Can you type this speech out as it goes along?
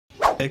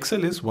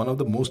Excel is one of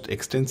the most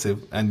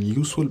extensive and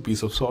useful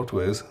piece of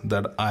software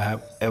that I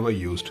have ever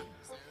used.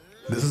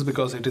 This is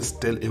because it is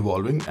still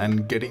evolving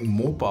and getting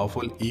more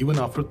powerful even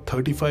after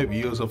 35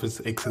 years of its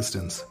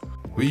existence.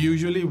 We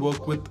usually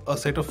work with a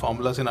set of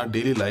formulas in our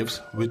daily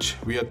lives which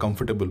we are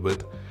comfortable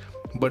with,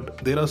 but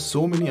there are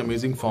so many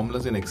amazing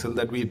formulas in Excel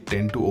that we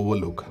tend to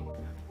overlook.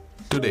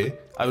 Today,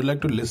 I would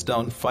like to list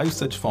down 5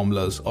 such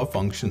formulas or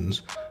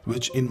functions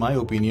which in my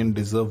opinion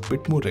deserve a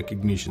bit more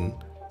recognition,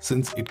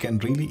 since it can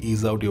really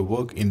ease out your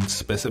work in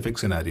specific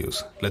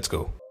scenarios. Let's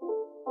go.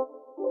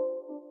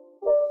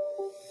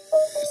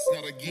 It's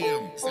not a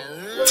game, it's a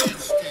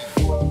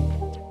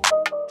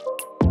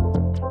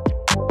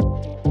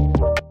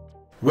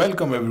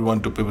Welcome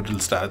everyone to Pivotal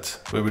Stats,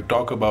 where we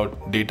talk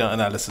about data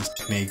analysis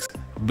techniques,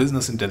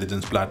 business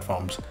intelligence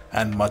platforms,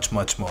 and much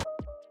more.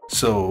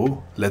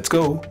 So let's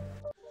go.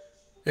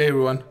 Hey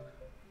everyone.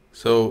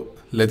 So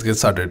let's get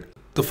started.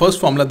 The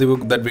first formula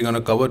that we're going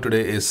to cover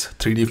today is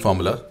 3D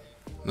formula.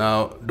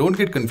 Now, don't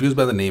get confused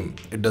by the name.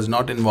 It does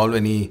not involve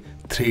any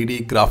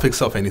 3D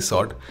graphics of any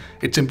sort.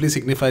 It simply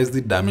signifies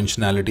the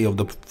dimensionality of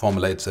the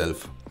formula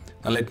itself.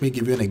 Now, let me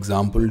give you an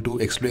example to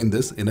explain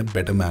this in a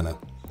better manner.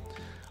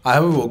 I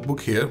have a workbook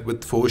here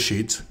with 4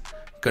 sheets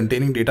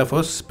containing data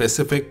for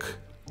specific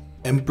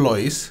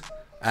employees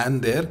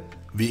and their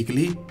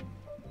weekly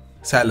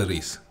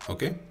salaries.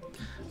 Okay.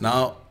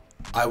 Now,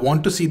 I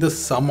want to see the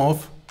sum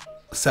of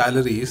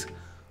salaries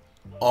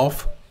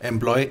of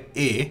employee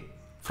A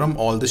from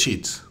all the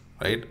sheets,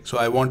 right? So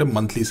I want a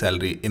monthly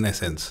salary in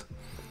essence.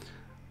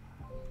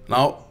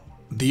 Now,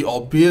 the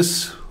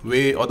obvious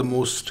way or the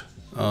most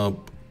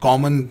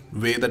common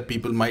way that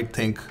people might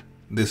think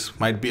this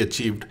might be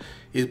achieved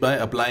is by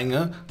applying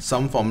a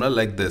sum formula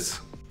like this.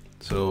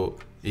 So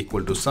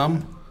equal to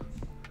sum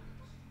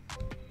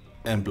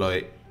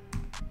employee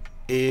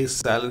A's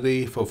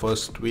salary for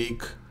first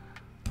week,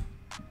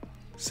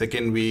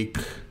 second week,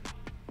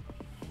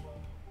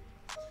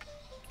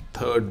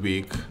 third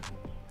week,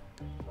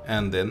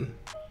 and then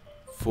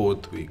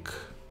fourth week.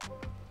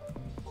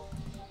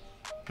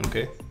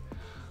 Okay,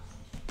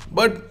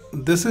 but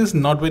this is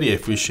not very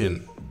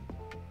efficient.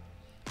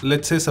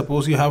 Let's say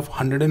suppose you have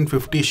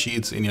 150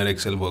 sheets in your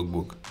Excel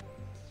workbook.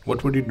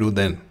 What would you do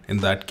then in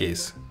that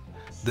case?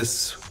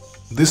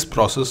 This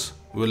process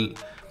will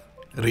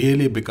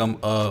really become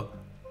a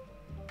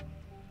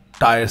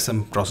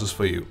tiresome process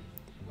for you.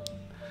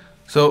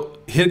 So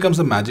here comes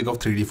the magic of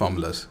 3D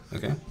formulas.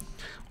 Okay,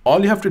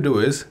 all you have to do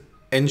is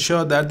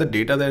ensure that the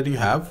data that you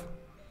have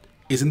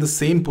is in the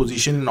same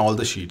position in all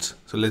the sheets.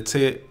 So let's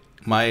say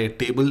my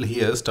table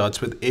here starts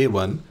with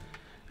A1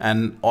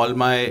 and all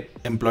my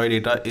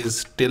employee data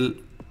is till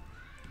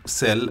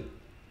cell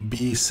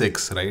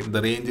B6, right?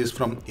 The range is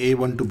from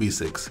A1 to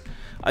B6.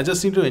 I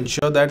just need to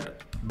ensure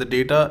that the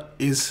data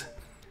is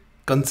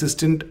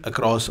consistent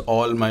across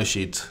all my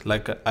sheets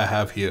like I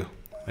have here,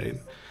 right?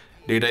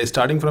 Data is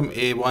starting from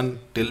A1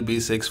 till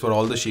B6 for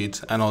all the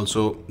sheets, and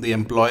also the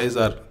employees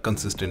are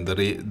consistent.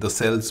 The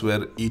cells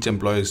where each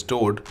employee is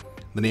stored,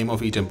 the name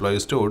of each employee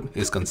is stored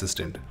is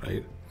consistent,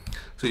 right?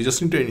 So you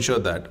just need to ensure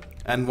that.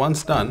 And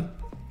once done,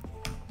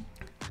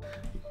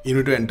 you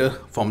need to enter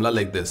formula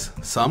like this: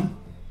 sum,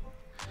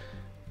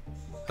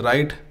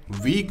 write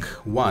week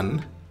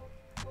 1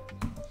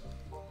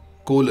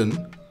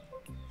 colon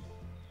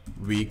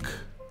week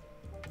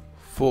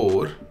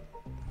 4,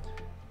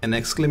 an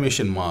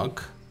exclamation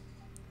mark,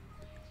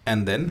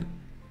 and then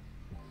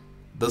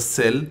the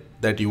cell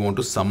that you want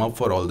to sum up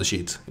for all the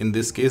sheets. In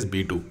this case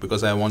B2,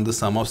 because I want the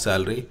sum of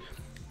salary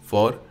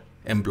for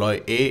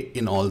employee A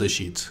in all the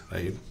sheets,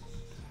 right?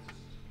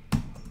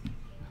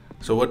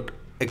 So what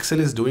Excel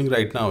is doing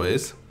right now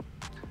is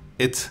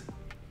it's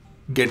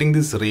getting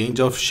this range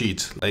of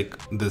sheets like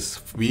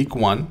this week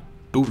 1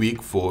 to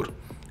week 4,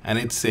 and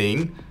it's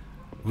saying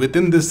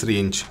within this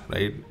range,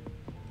 right,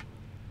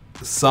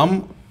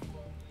 sum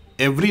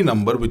every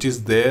number which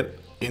is there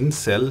in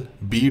cell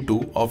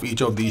B2 of each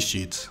of these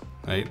sheets,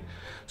 right?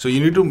 So you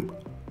need to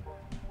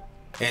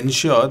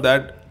ensure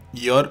that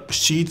your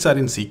sheets are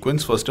in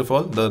sequence. First of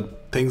all, the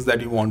things that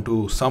you want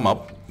to sum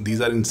up, these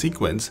are in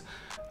sequence,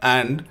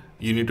 and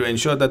you need to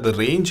ensure that the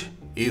range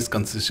is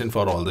consistent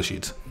for all the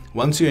sheets.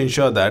 Once you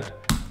ensure that,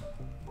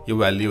 your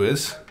value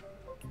is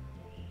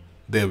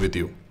there with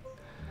you.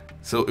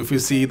 So if you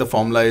see, the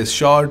formula is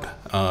short,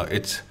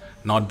 it's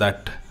not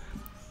that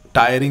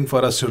tiring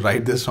for us to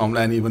write this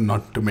formula and even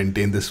not to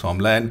maintain this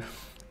formula. And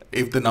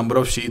if the number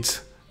of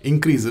sheets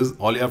increases,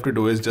 all you have to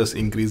do is just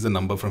increase the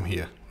number from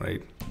here,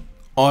 right?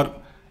 Or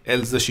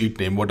else the sheet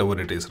name, whatever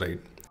it is, right?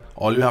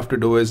 All you have to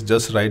do is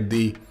just write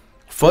the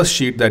first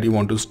sheet that you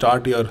want to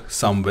start your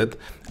sum with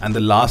and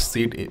the last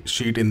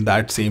sheet in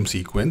that same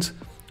sequence,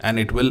 and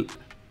it will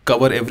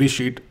cover every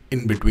sheet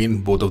in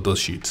between both of those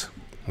sheets.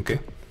 Okay.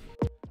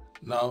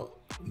 Now,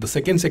 the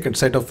second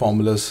set of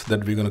formulas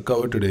that we're going to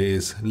cover today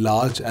is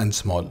large and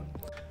small.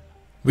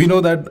 We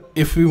know that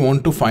if we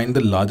want to find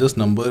the largest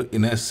number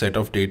in a set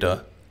of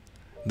data,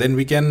 then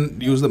we can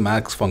use the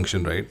max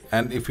function, right?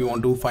 And if we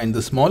want to find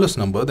the smallest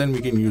number, then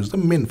we can use the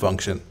min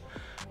function.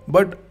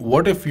 But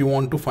what if you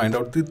want to find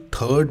out the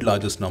third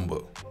largest number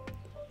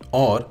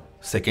or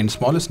second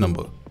smallest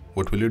number?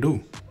 What will you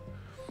do?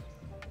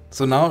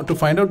 So now to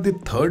find out the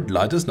third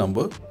largest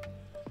number,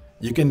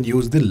 you can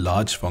use the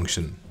large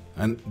function,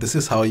 and this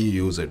is how you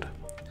use it.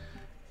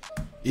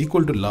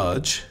 Equal to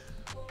large,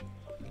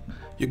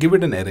 you give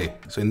it an array.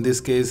 So in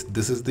this case,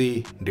 this is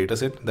the data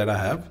set that I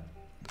have,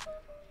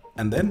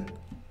 and then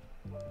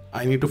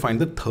I need to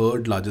find the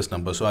third largest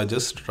number. So I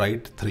just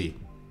write 3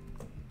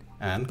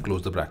 and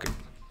close the bracket,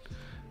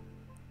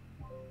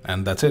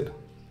 and that's it.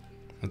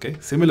 Okay.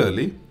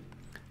 Similarly,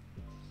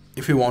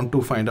 if you want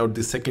to find out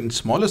the second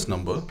smallest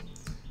number,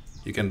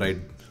 you can write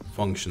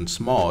function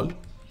small,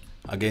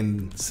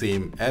 again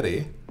same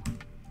array,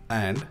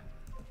 and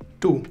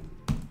 2,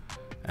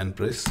 and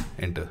press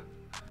enter.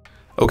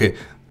 Okay,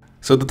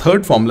 so the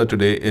third formula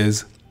today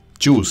is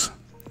choose.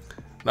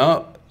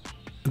 Now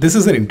this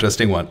is an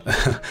interesting one.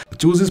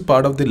 Choose is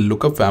part of the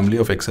lookup family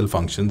of Excel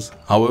functions.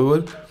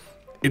 However,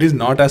 it is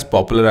not as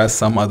popular as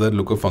some other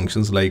lookup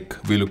functions like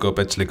VLOOKUP,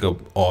 HLOOKUP,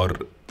 or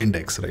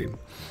index, right?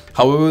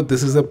 However,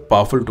 this is a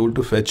powerful tool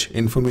to fetch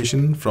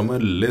information from a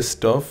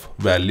list of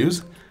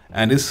values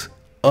and is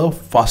a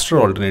faster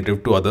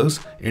alternative to others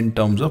in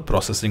terms of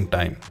processing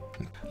time.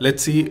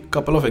 Let's see a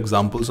couple of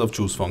examples of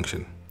choose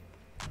function.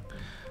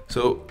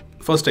 So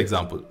first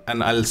example,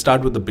 and I'll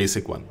start with the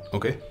basic one.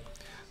 Okay.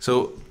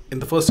 So in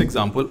the first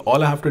example,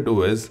 all I have to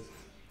do is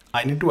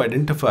I need to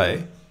identify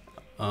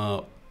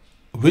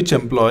which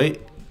employee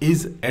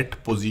is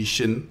at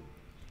position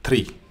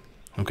 3.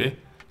 Okay.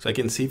 So I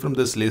can see from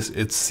this list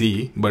it's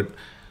C, but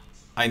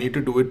I need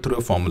to do it through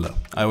a formula.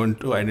 I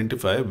want to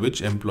identify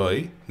which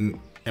employee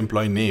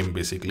name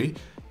basically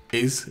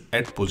is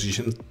at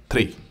position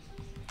 3.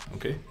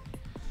 Okay.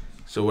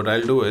 So what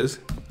I'll do is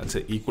I'll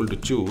say equal to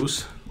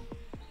choose.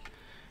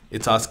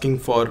 It's asking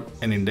for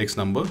an index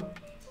number.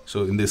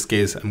 So in this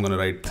case, I'm going to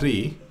write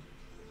 3,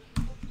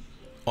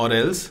 or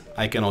else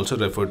I can also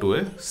refer to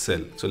a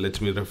cell. So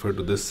let me refer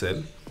to this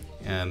cell,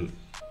 and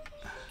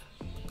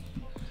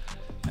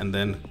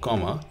then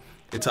comma,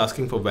 it's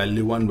asking for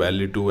value 1,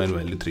 value 2, and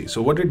value 3.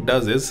 So what it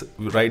does is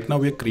right now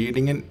we're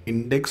creating an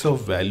index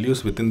of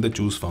values within the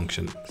choose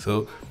function.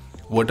 So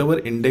whatever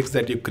index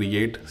that you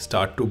create,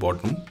 start to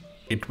bottom,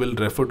 it will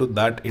refer to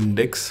that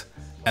index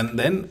and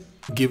then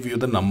give you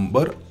the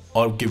number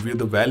or give you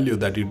the value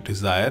that you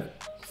desire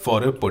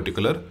for a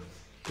particular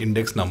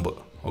index number.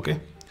 Okay.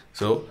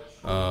 So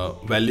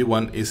value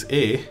 1 is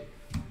A,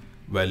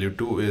 value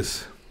 2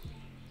 is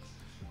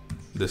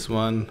this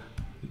one,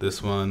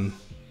 this one,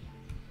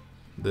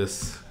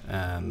 this,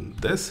 and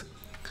this.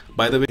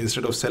 By the way,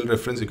 instead of cell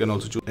reference, you can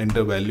also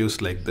enter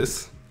values like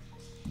this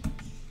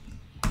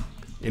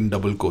in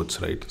double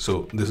quotes, right?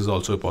 So this is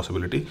also a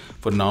possibility.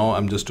 For now,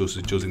 I'm just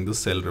choosing the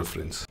cell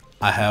reference.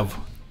 I have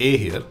A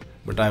here,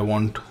 but I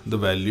want the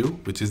value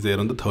which is there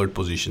on the third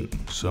position.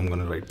 So I'm going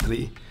to write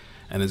 3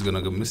 and it's going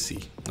to give me C.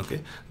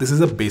 Okay. This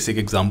is a basic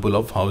example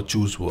of how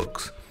choose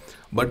works,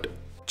 but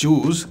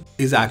choose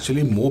is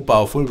actually more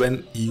powerful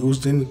when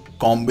used in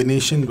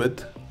combination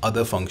with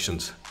other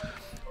functions.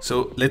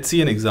 So let's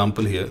see an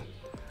example here.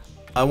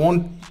 I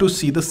want to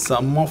see the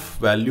sum of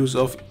values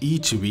of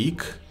each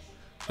week,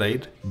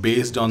 right,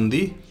 based on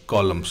the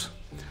columns.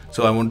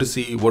 So I want to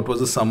see what was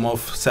the sum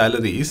of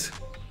salaries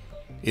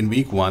in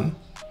week 1,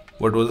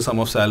 what was the sum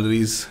of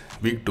salaries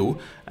week 2,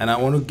 and I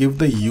want to give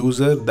the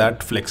user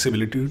that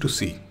flexibility to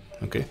see.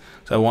 Okay,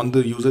 so I want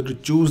the user to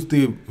choose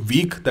the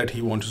week that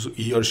he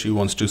or she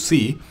wants to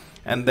see,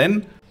 and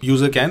then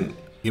user can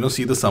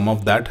see the sum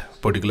of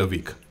that particular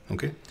week.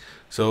 Okay,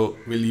 so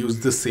we'll use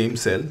the same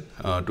cell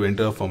to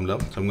enter a formula.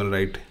 So I'm going to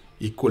write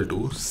equal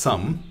to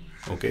sum.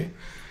 Okay,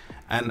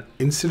 and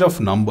instead of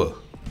number,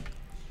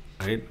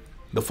 right,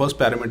 the first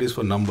parameter is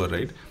for number,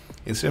 right?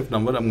 Instead of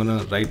number, I'm going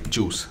to write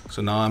choose.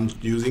 So now I'm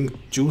using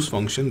choose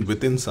function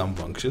within sum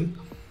function,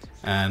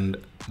 and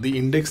the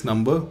index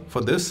number for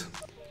this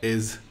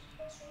is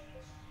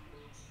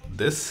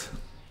this.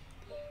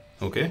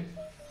 Okay,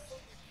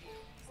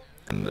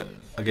 and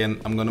again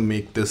I'm going to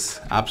make this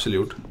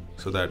absolute,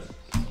 so that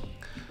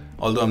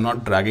although I'm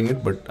not dragging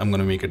it, but I'm going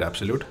to make it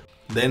absolute.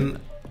 Then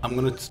I'm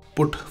going to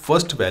put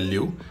first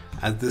value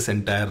as this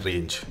entire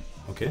range.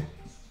 Okay,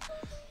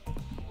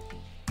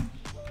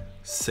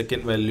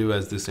 second value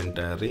as this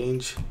entire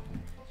range,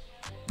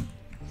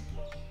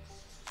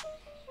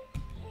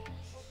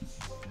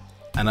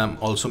 and I'm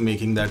also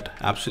making that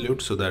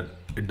absolute so that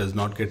it does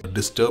not get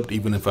disturbed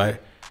even if I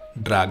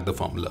drag the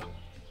formula.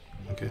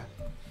 Okay,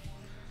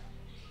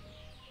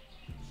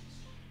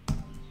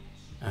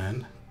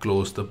 and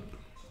close the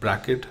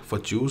bracket for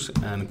choose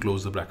and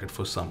close the bracket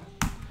for sum.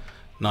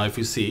 Now if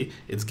you see,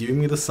 it's giving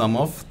me the sum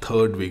of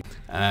third week,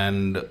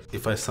 and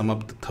if I sum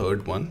up the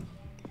third one,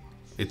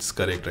 it's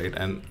correct, right?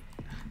 And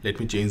let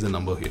me change the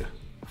number here.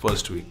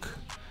 First week,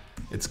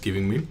 it's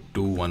giving me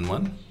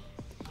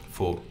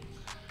 2114.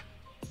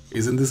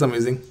 Isn't this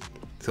amazing?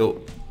 So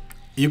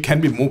you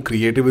can be more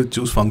creative with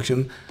choose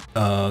function,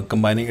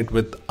 combining it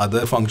with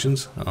other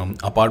functions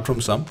apart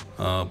from sum.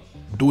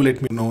 Do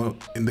let me know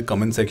in the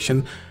comment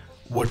section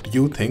what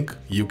you think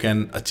you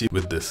can achieve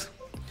with this.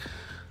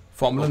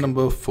 Formula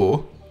number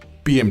 4,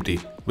 PMT,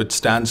 which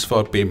stands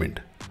for payment.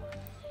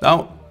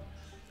 Now,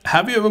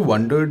 have you ever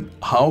wondered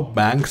how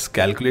banks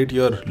calculate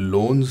your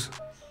loans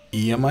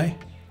EMI?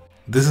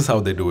 This is how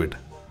they do it.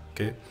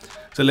 Okay.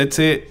 So let's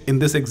say in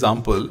this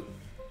example,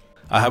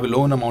 I have a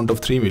loan amount of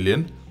 3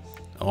 million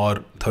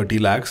or 30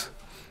 lakhs.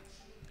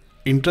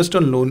 Interest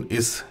on loan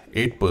is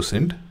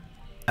 8%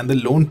 and the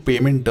loan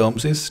payment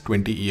terms is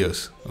 20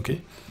 years.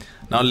 Okay.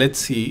 Now let's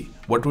see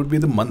what would be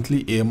the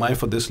monthly EMI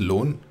for this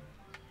loan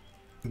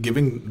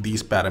giving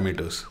these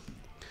parameters.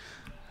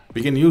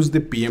 We can use the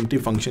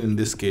PMT function in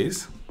this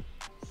case.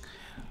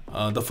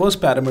 The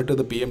first parameter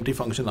the PMT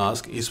function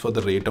asks is for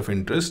the rate of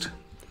interest.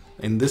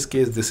 In this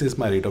case, this is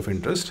my rate of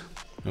interest.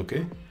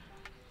 Okay.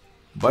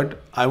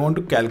 But I want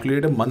to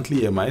calculate a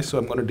monthly EMI, so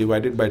I'm going to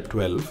divide it by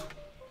 12.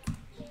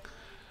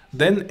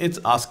 Then it's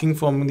asking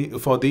for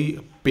the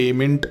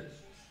payment.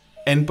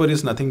 NPER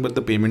is nothing but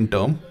the payment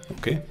term.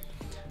 Okay.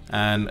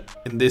 And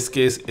in this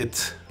case,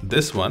 it's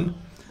this one.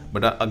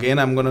 But again,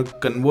 I'm going to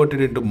convert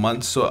it into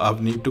months, so I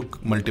need to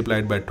multiply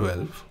it by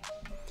 12.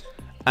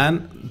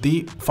 And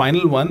the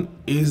final one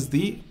is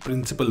the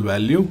principal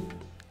value.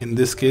 In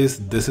this case,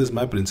 this is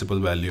my principal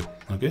value.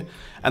 Okay.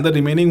 And the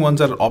remaining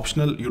ones are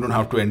optional. You don't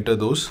have to enter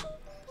those.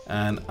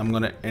 And I'm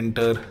going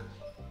to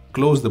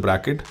close the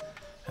bracket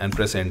and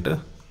press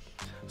enter.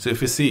 So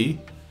if you see,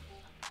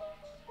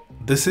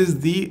 this is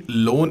the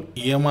loan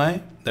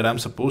EMI that I'm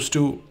supposed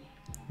to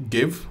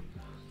give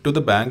to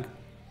the bank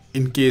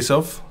in case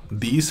of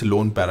these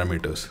loan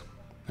parameters.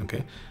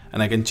 Okay.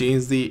 And I can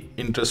change the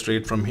interest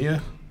rate from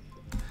here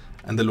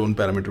and the loan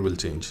parameter will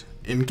change.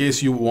 In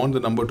case you want the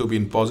number to be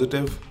in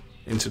positive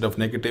instead of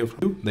negative,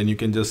 then you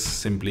can just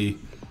simply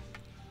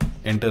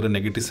enter a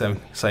negative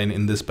sign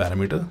in this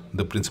parameter,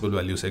 the principal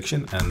value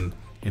section, and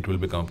it will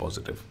become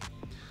positive.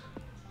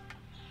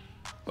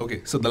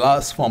 Okay, so the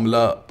last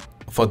formula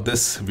for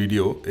this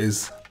video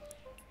is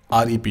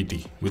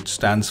REPT, which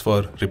stands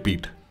for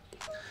repeat.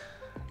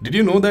 Did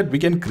you know that we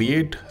can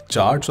create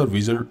charts or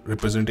visual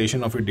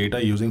representation of your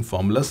data using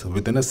formulas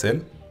within a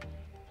cell?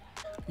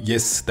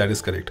 Yes, that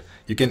is correct.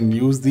 You can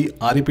use the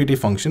REPT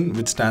function,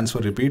 which stands for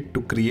repeat,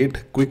 to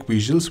create quick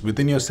visuals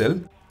within your cell.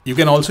 You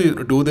can also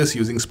do this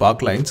using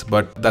spark lines,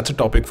 but that's a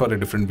topic for a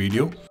different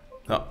video.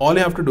 Now, all you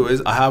have to do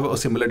is, I have a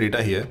similar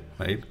data here,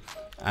 right?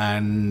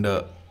 And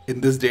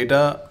in this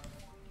data,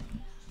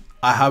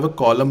 I have a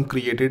column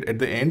created at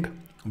the end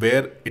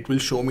where it will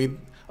show me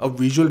a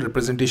visual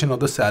representation of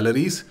the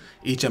salaries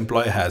each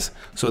employee has,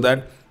 so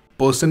that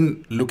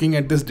person looking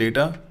at this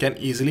data can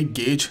easily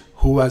gauge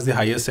who has the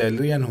highest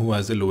salary and who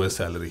has the lowest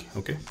salary.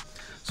 Okay.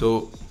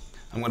 So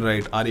I'm going to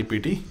write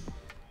REPT.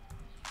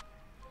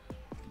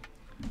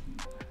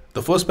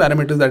 The first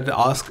parameter that it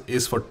asks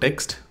is for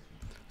text.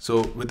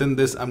 So within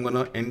this, I'm going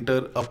to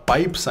enter a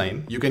pipe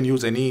sign. You can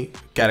use any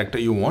character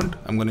you want.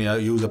 I'm going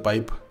to use a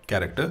pipe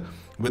character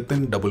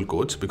within double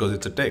quotes because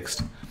it's a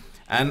text.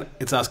 And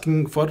it's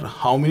asking for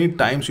how many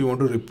times you want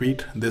to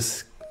repeat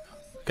this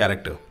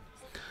character.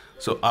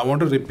 So I want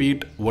to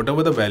repeat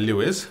whatever the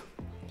value is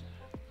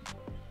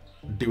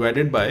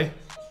divided by,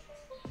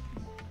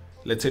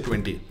 let's say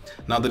 20.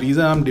 Now the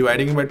reason I'm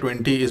dividing by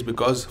 20 is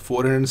because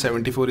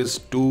 474 is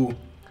too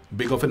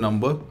big of a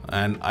number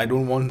and I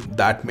don't want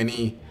that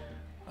many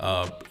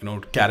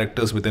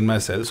characters within my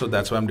cell. So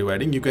that's why I'm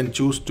dividing. You can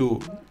choose to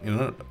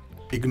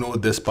ignore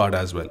this part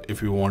as well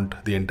if you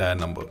want the entire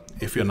number,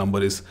 if your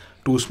number is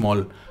too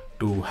small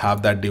to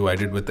have that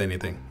divided with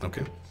anything.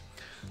 Okay,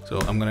 so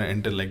I'm going to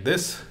enter like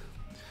this.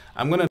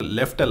 I'm going to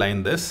left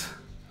align this.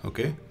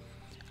 Okay,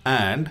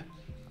 and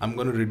I'm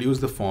going to reduce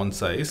the font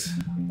size,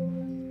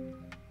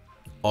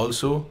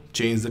 also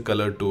change the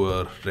color to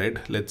a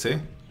red, let's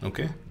say.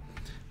 Okay,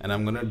 and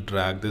I'm going to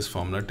drag this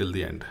formula till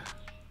the end.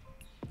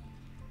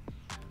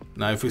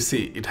 Now if you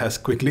see, it has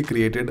quickly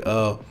created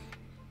a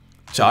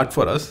chart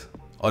for us,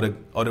 or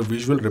a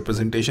visual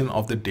representation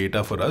of the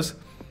data for us,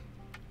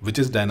 which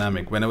is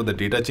dynamic. Whenever the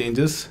data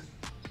changes,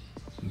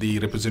 the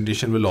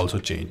representation will also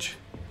change,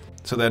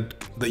 so that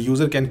the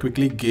user can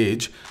quickly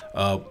gauge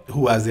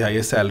who has the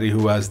highest salary,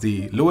 who has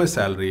the lowest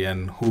salary,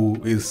 and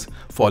who is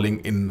falling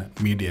in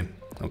median.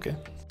 Okay,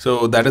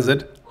 so that is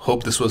it.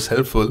 Hope this was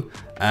helpful,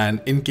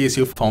 and in case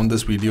you found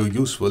this video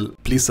useful,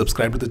 please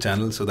subscribe to the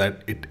channel so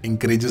that it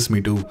encourages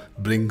me to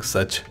bring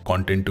such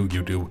content to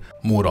YouTube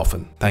more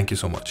often. Thank you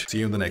so much. See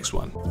you in the next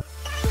one.